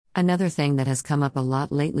Another thing that has come up a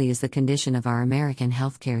lot lately is the condition of our American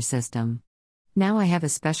healthcare system. Now I have a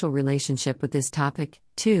special relationship with this topic,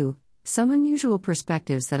 too, some unusual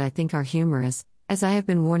perspectives that I think are humorous, as I have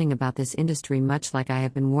been warning about this industry much like I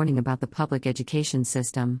have been warning about the public education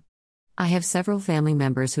system. I have several family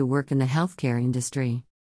members who work in the healthcare industry.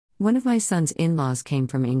 One of my son's in-laws came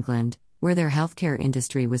from England, where their healthcare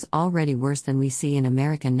industry was already worse than we see in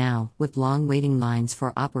America now, with long waiting lines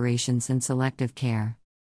for operations and selective care.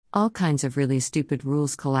 All kinds of really stupid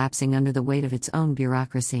rules collapsing under the weight of its own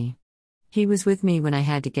bureaucracy. He was with me when I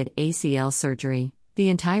had to get ACL surgery. The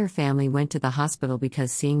entire family went to the hospital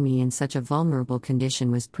because seeing me in such a vulnerable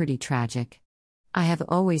condition was pretty tragic. I have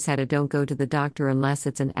always had a don't go to the doctor unless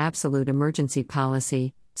it's an absolute emergency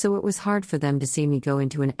policy, so it was hard for them to see me go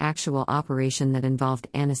into an actual operation that involved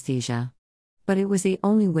anesthesia. But it was the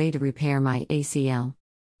only way to repair my ACL.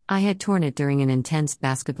 I had torn it during an intense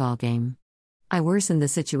basketball game. I worsened the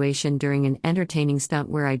situation during an entertaining stunt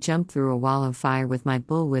where I jumped through a wall of fire with my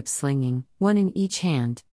bullwhip slinging, one in each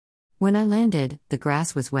hand. When I landed, the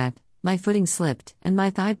grass was wet, my footing slipped, and my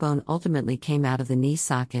thigh bone ultimately came out of the knee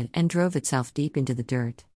socket and drove itself deep into the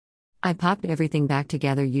dirt. I popped everything back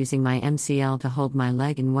together using my MCL to hold my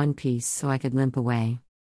leg in one piece so I could limp away.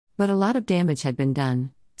 But a lot of damage had been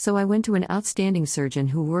done, so I went to an outstanding surgeon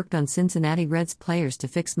who worked on Cincinnati Reds players to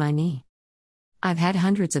fix my knee. I've had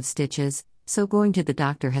hundreds of stitches, so going to the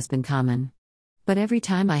doctor has been common. But every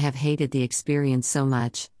time I have hated the experience so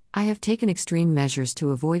much, I have taken extreme measures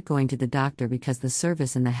to avoid going to the doctor because the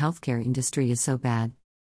service in the healthcare industry is so bad.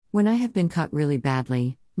 When I have been cut really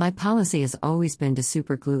badly, my policy has always been to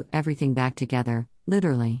superglue everything back together,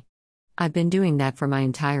 literally. I've been doing that for my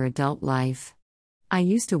entire adult life. I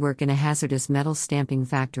used to work in a hazardous metal stamping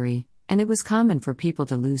factory, and it was common for people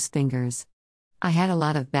to lose fingers. I had a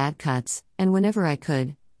lot of bad cuts, and whenever I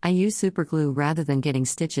could, I used superglue rather than getting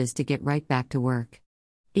stitches to get right back to work.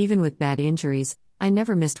 Even with bad injuries, I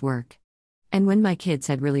never missed work. And when my kids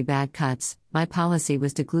had really bad cuts, my policy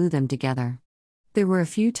was to glue them together. There were a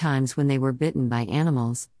few times when they were bitten by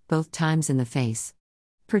animals, both times in the face.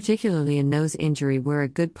 Particularly a nose injury where a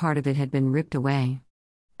good part of it had been ripped away.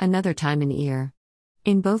 Another time an ear.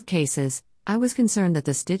 In both cases, I was concerned that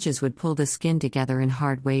the stitches would pull the skin together in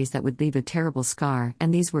hard ways that would leave a terrible scar,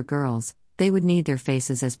 and these were girls. They would need their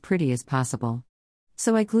faces as pretty as possible.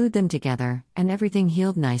 So I glued them together, and everything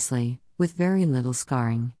healed nicely, with very little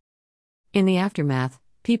scarring. In the aftermath,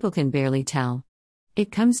 people can barely tell.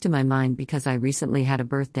 It comes to my mind because I recently had a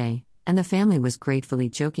birthday, and the family was gratefully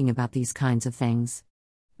joking about these kinds of things.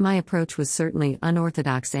 My approach was certainly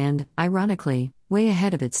unorthodox and, ironically, way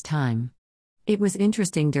ahead of its time. It was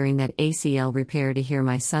interesting during that ACL repair to hear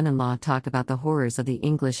my son-in-law talk about the horrors of the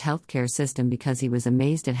English healthcare system because he was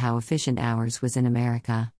amazed at how efficient ours was in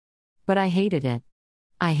America. But I hated it.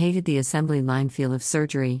 I hated the assembly line feel of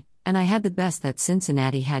surgery, and I had the best that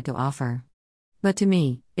Cincinnati had to offer. But to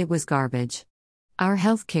me, it was garbage. Our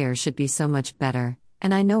healthcare should be so much better,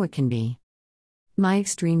 and I know it can be. My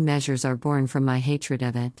extreme measures are born from my hatred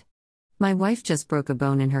of it. My wife just broke a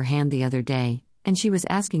bone in her hand the other day, and she was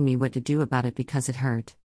asking me what to do about it because it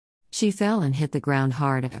hurt. She fell and hit the ground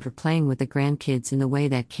hard after playing with the grandkids in the way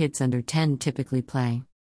that kids under 10 typically play.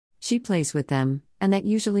 She plays with them, and that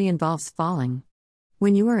usually involves falling.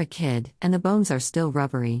 When you are a kid, and the bones are still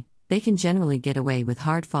rubbery, they can generally get away with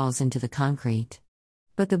hard falls into the concrete.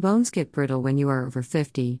 But the bones get brittle when you are over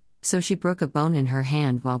 50, so she broke a bone in her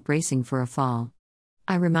hand while bracing for a fall.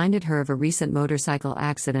 I reminded her of a recent motorcycle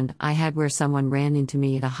accident I had where someone ran into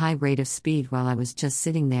me at a high rate of speed while I was just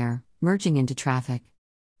sitting there, merging into traffic.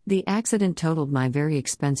 The accident totaled my very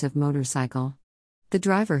expensive motorcycle. The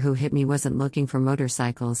driver who hit me wasn't looking for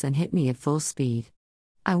motorcycles and hit me at full speed.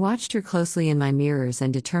 I watched her closely in my mirrors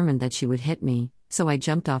and determined that she would hit me, so I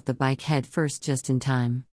jumped off the bike head first just in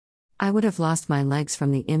time. I would have lost my legs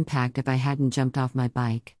from the impact if I hadn't jumped off my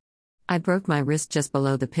bike. I broke my wrist just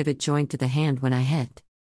below the pivot joint to the hand when I hit.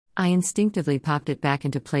 I instinctively popped it back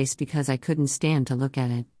into place because I couldn't stand to look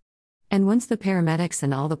at it. And once the paramedics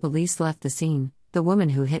and all the police left the scene, the woman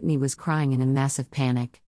who hit me was crying in a massive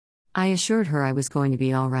panic. I assured her I was going to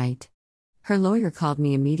be all right. Her lawyer called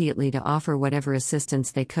me immediately to offer whatever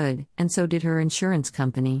assistance they could, and so did her insurance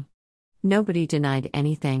company. Nobody denied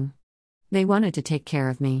anything. They wanted to take care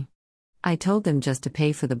of me. I told them just to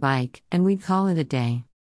pay for the bike, and we'd call it a day.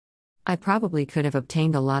 I probably could have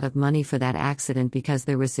obtained a lot of money for that accident because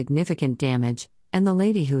there was significant damage, and the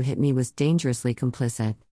lady who hit me was dangerously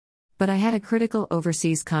complicit. But I had a critical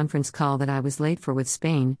overseas conference call that I was late for with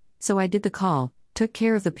Spain, so I did the call, took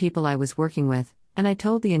care of the people I was working with, and I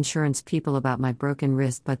told the insurance people about my broken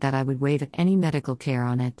wrist but that I would waive any medical care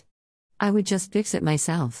on it. I would just fix it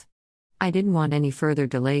myself. I didn't want any further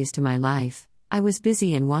delays to my life. I was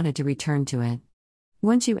busy and wanted to return to it.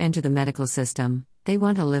 Once you enter the medical system, they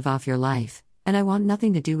want to live off your life, and I want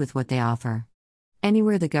nothing to do with what they offer.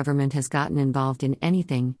 Anywhere the government has gotten involved in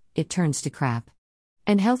anything, it turns to crap.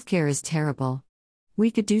 And healthcare is terrible.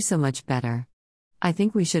 We could do so much better. I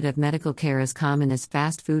think we should have medical care as common as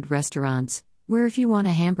fast food restaurants, where if you want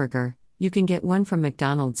a hamburger, you can get one from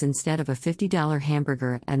McDonald's instead of a $50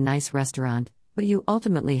 hamburger at a nice restaurant, but you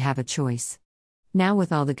ultimately have a choice. Now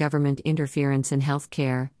with all the government interference in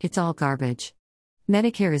healthcare, it's all garbage.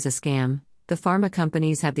 Medicare is a scam, the pharma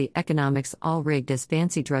companies have the economics all rigged as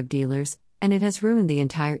fancy drug dealers, and it has ruined the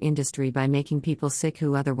entire industry by making people sick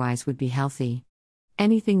who otherwise would be healthy.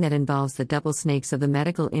 Anything that involves the double snakes of the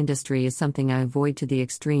medical industry is something I avoid to the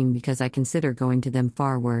extreme because I consider going to them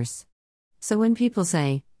far worse. So when people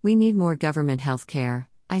say, we need more government health care,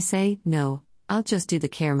 I say, no, I'll just do the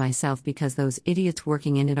care myself because those idiots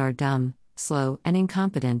working in it are dumb, slow, and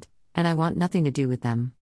incompetent, and I want nothing to do with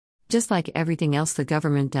them. Just like everything else the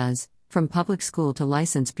government does, from public school to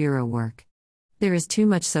license bureau work. There is too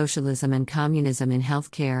much socialism and communism in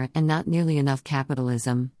healthcare and not nearly enough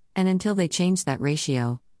capitalism, and until they change that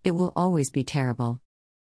ratio, it will always be terrible.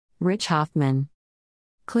 Rich Hoffman.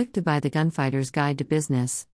 Click to buy the Gunfighter's Guide to Business.